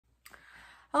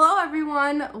Hello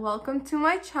everyone, welcome to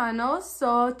my channel.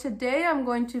 So today I'm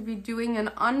going to be doing an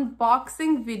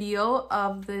unboxing video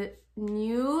of the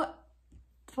new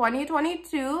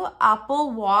 2022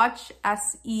 Apple Watch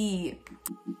SE.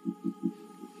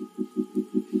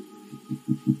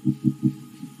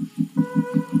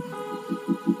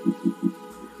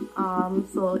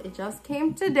 So it just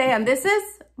came today, and this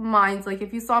is mine. Like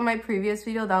if you saw my previous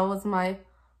video, that was my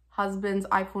husband's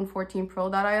iPhone 14 Pro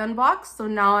that I unboxed. So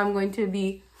now I'm going to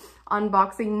be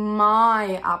unboxing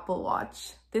my Apple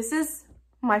Watch. This is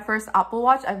my first Apple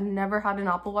Watch. I've never had an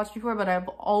Apple Watch before, but I've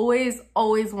always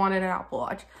wanted an Apple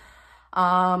Watch.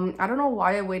 I don't know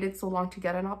why I waited so long to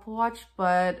get an Apple Watch,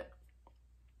 but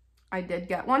I did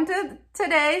get one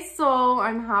today, so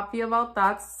I'm happy about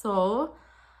that. So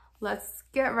let's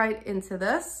get right into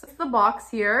this. It's the box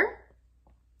here.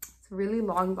 It's a really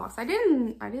long box. I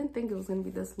didn't think it was gonna be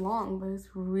this long, but it's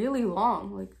really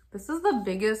long. Like this is the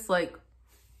biggest like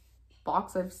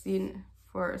box I've seen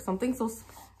for something so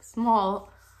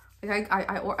small. Like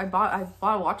I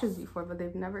bought watches before, but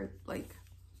they've never like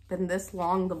been this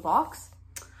long, the box.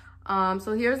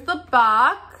 So here's the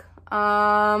back.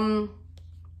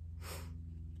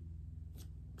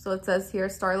 So it says here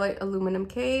Starlight aluminum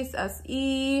case,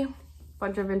 SE,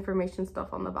 bunch of information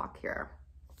stuff on the back here.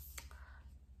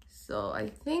 So I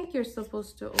think you're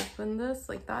supposed to open this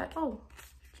like that. Oh,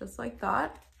 just like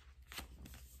that.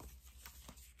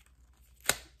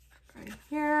 Right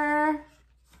here.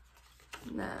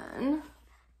 And then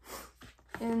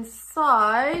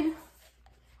inside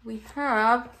we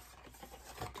have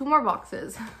two more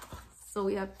boxes. So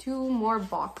we have two more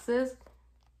boxes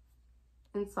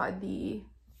inside the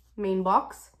main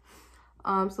box.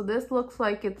 So this looks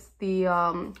like it's the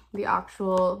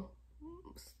actual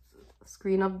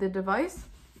screen of the device.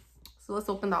 So let's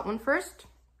open that one first.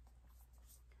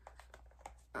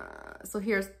 So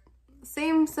here's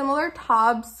similar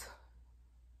tabs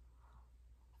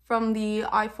from the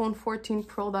iPhone 14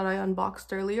 Pro that I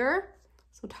unboxed earlier.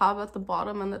 So tab at the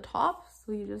bottom and the top.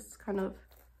 So you just kind of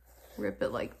rip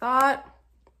it like that.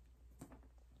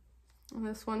 And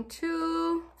this one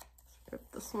too.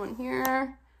 Rip this one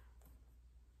here.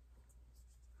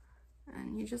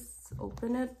 And you just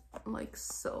open it like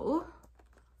so.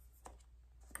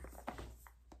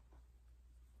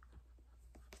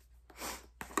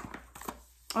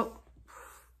 Oh,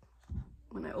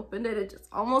 when I opened it, it just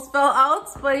almost fell out,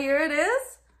 but here it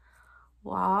is.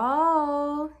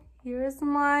 Wow, here's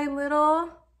my little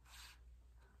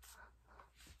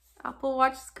Apple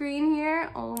Watch screen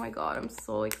here. Oh my God, I'm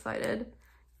so excited.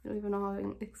 I don't even know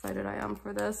how excited I am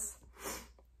for this.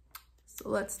 So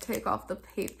let's take off the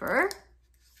paper.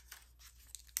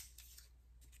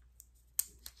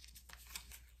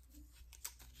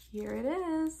 Here it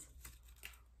is.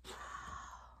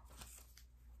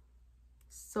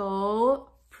 So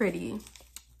pretty.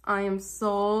 I am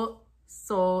so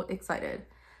excited.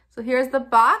 So here's the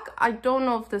back. I don't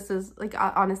know if this is like,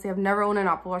 honestly, I've never owned an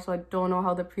Apple Watch, so I don't know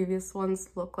how the previous ones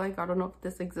look like. I don't know if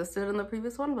this existed in the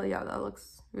previous one, but yeah, that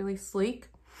looks really sleek.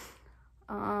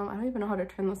 I don't even know how to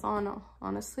turn this on,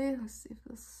 honestly. Let's see if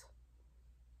this,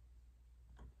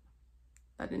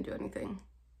 I didn't do anything.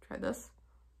 Try this.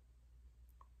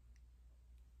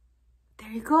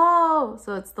 There you go.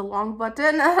 So it's the long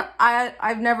button.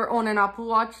 I've never owned an Apple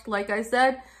Watch, like I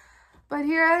said, but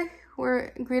here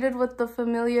we're greeted with the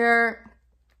familiar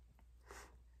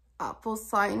Apple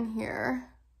sign here.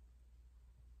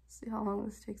 Let's see how long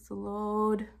this takes to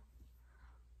load.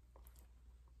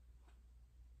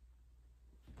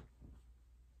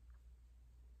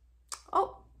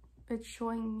 Oh, it's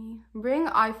showing me bring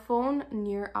iPhone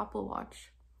near Apple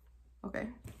Watch. Okay,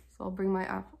 so I'll bring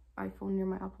my iPhone near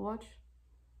my Apple Watch.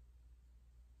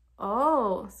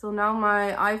 Oh, so now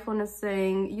my iPhone is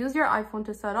saying, use your iPhone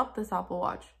to set up this Apple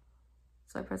Watch.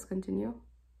 So I press continue.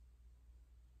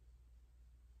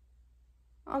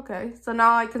 Okay, so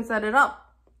now I can set it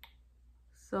up.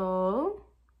 So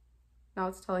now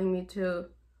it's telling me to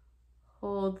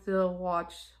hold the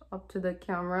watch up to the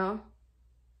camera.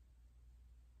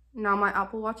 Now my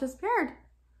Apple Watch is paired.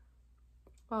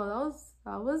 Wow,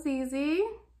 that was easy.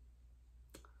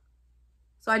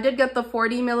 So I did get the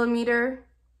 40mm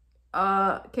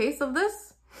case of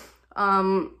this.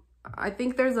 I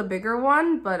think there's a bigger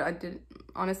one, but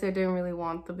honestly I didn't really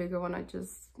want the bigger one.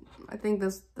 I think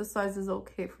this size is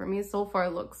okay for me. So far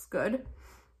it looks good.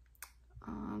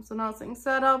 So now it's saying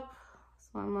setup.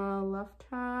 So I'm a left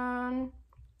hand.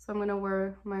 So I'm gonna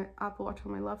wear my Apple Watch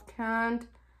on my left hand.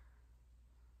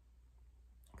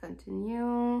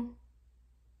 Continue.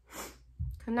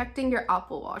 Connecting your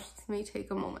Apple Watch. This may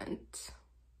take a moment.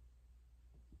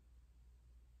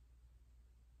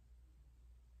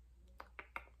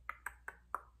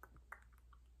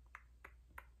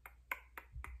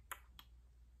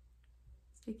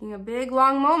 Taking a big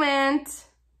long moment.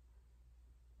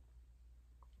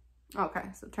 Okay,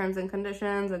 so terms and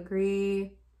conditions,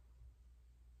 agree.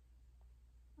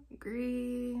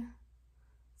 Agree.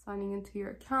 Signing into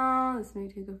your account. This may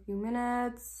take a few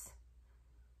minutes.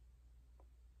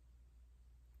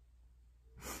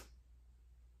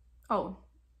 Oh,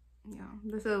 yeah,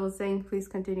 this was saying please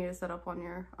continue to set up on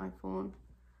your iPhone.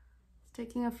 It's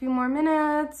taking a few more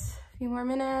minutes,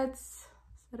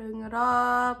 setting it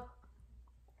up.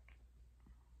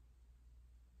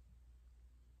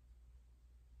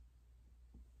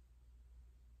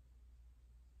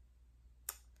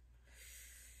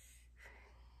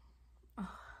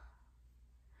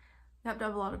 You have to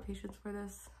have a lot of patience for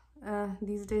this.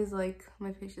 These days, like,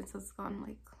 my patience has gone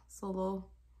like so low.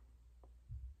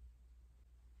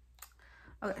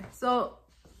 Okay, so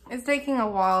it's taking a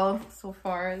while so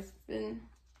far. It's been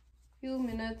a few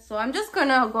minutes. So I'm just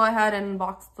gonna go ahead and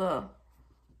unbox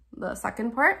the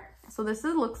second part. So this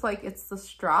looks like it's the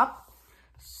strap.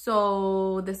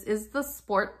 So this is the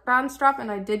sport band strap,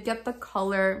 and I did get the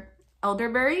color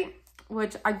Elderberry,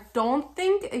 which I don't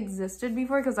think existed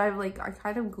before because I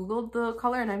kind of Googled the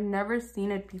color and I've never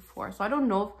seen it before. So I don't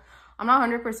know if, I'm not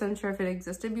 100% sure if it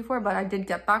existed before, but I did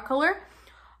get that color,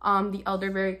 the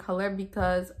Elderberry color,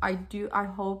 because I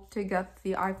hope to get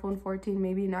the iPhone 14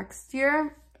 maybe next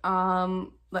year,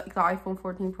 like the iPhone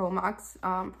 14 Pro Max,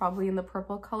 probably in the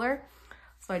purple color.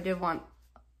 So I did want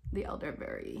the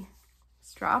Elderberry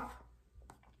strap.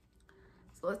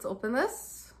 So let's open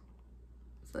this.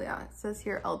 So yeah, it says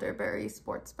here Elderberry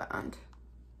sports band.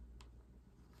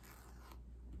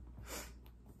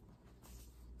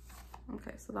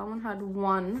 Okay, so that one had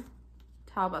one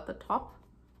tab at the top.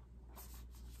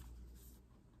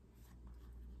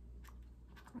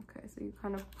 Okay, so you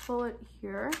kind of pull it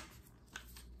here.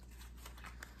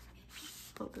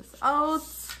 Pull this out.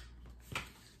 It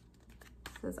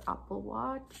says Apple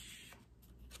Watch.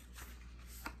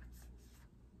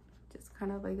 Just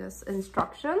kind of like this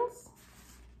instructions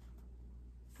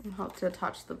on how to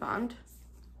attach the band.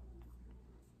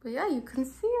 But yeah, you can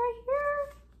see right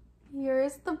here.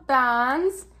 Here's the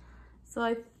bands. So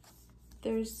it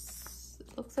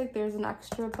looks like there's an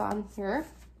extra band here.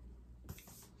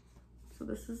 So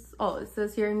this is, oh, it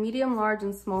says here medium, large,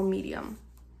 and small, medium.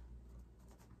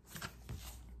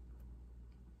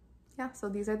 Yeah, so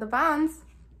these are the bands.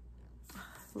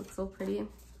 It looks so pretty.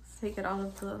 Let's take it out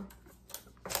of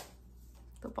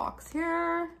the box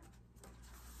here.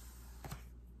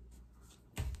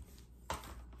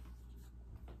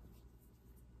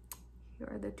 Here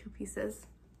are the two pieces.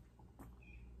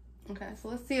 Okay, so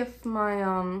let's see if my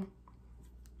oh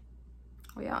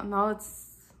yeah, now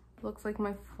looks like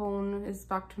my phone is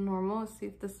back to normal. Let's see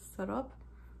if this is set up.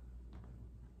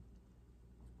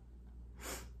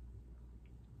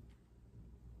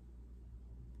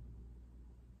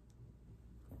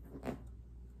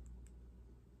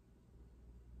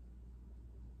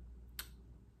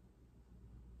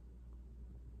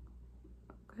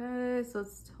 Okay, so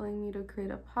it's telling me to create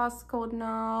a passcode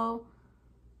now.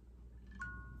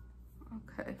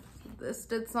 Okay, so this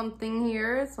did something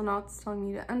here. So now it's telling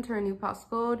me to enter a new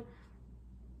passcode.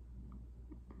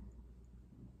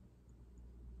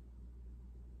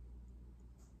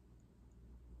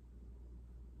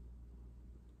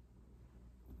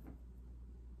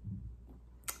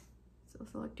 So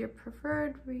select your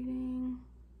preferred reading.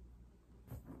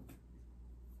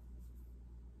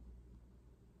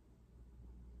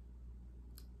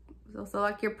 So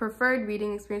select your preferred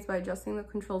reading experience by adjusting the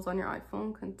controls on your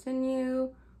iPhone. Continue.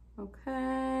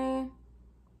 Okay.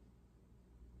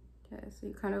 Okay, so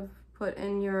you kind of put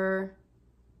in your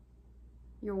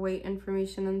weight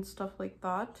information and stuff like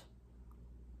that.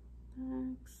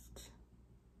 Next.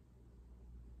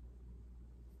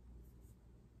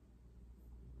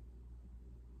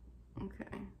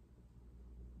 Okay.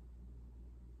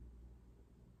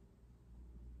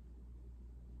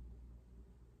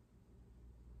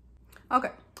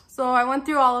 Okay, so I went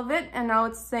through all of it and now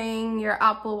it's saying your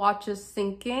Apple Watch is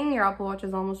syncing. Your Apple Watch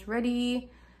is almost ready.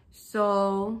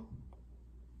 So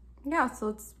yeah, so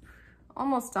it's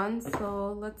almost done.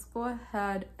 So let's go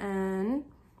ahead and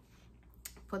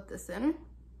put this in.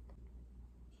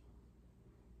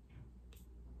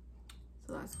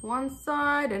 So that's one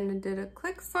side and it did a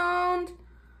click sound.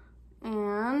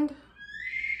 And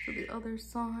to the other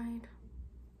side.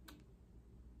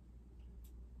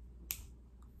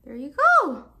 There you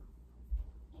go.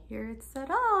 Here it's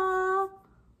set up.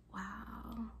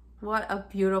 Wow. What a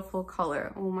beautiful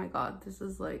color. Oh my God, this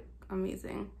is like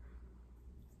amazing.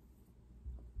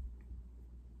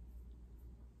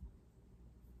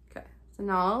 Okay, so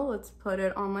now let's put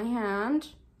it on my hand.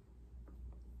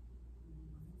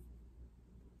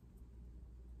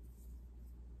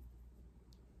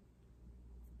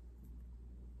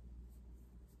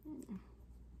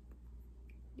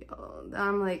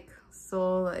 I'm like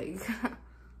so like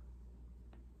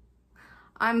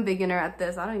I'm beginner at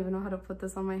this. I don't even know how to put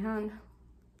this on my hand.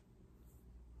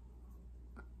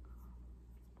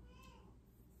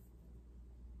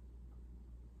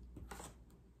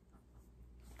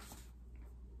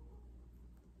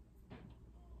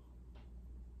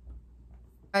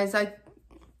 Guys, I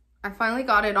finally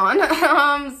got it on.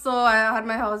 So I had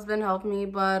my husband help me,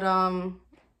 but I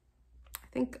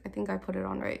think I put it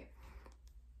on right.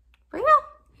 But yeah,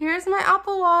 here's my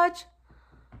Apple Watch.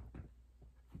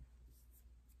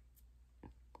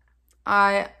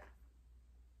 I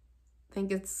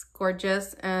think it's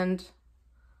gorgeous and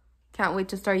can't wait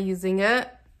to start using it.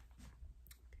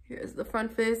 Here's the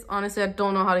front face. Honestly, I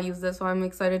don't know how to use this, so I'm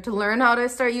excited to learn how to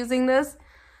start using this.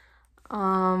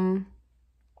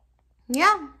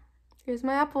 Yeah, here's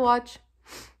my Apple Watch.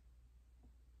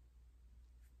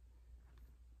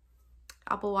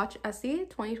 Apple Watch SE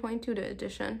 2022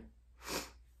 edition.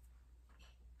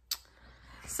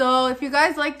 So if you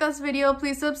guys like this video,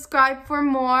 please subscribe for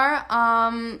more.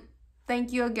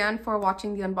 Thank you again for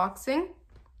watching the unboxing.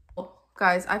 Oh,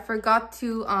 guys, I forgot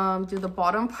to do the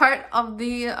bottom part of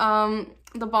the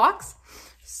box.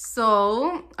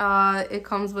 So it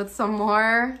comes with some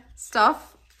more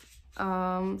stuff.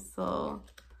 So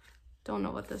don't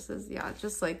know what this is. Yeah,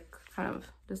 just like kind of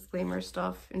disclaimer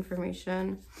stuff,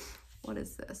 information. What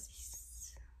is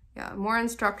this? Yeah, more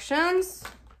instructions,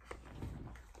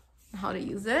 how to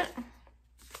use it.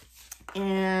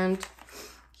 And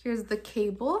here's the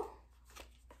cable.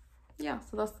 Yeah,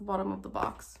 so that's the bottom of the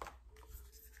box.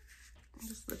 This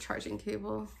is the charging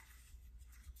cable.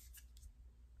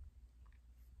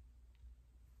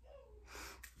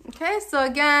 Okay, so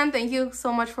again, thank you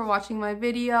so much for watching my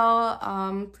video.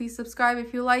 Please subscribe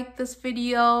if you like this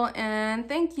video, and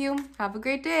thank you. Have a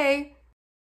great day.